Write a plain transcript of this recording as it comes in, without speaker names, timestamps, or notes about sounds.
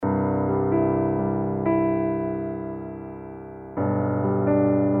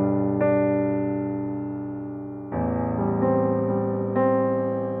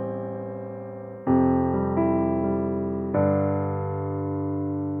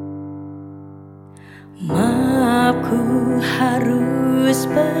Maafku harus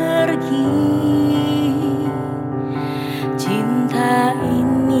pergi. Cinta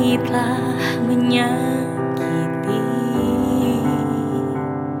ini telah menyakiti.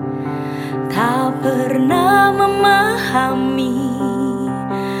 Tak pernah memahami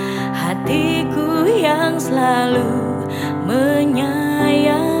hatiku yang selalu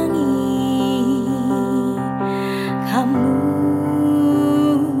menyayangi kamu.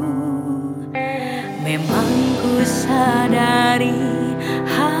 Memang ku sadari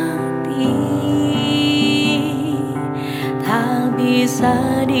hati tak bisa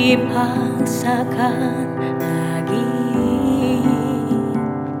dipaksakan lagi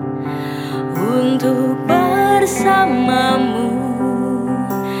untuk bersamamu,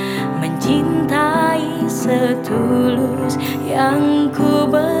 mencintai setulus yang ku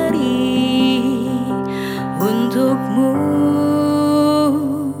beri untukmu.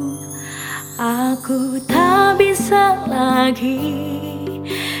 Aku tak bisa lagi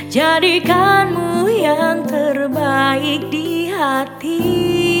jadikanmu yang terbaik di hati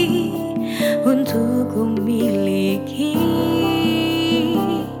untuk ku miliki.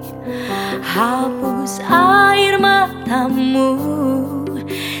 Hapus air matamu,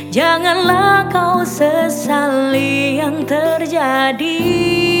 janganlah kau sesali yang terjadi.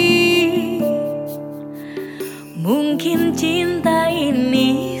 Mungkin cinta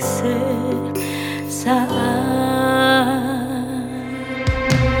ini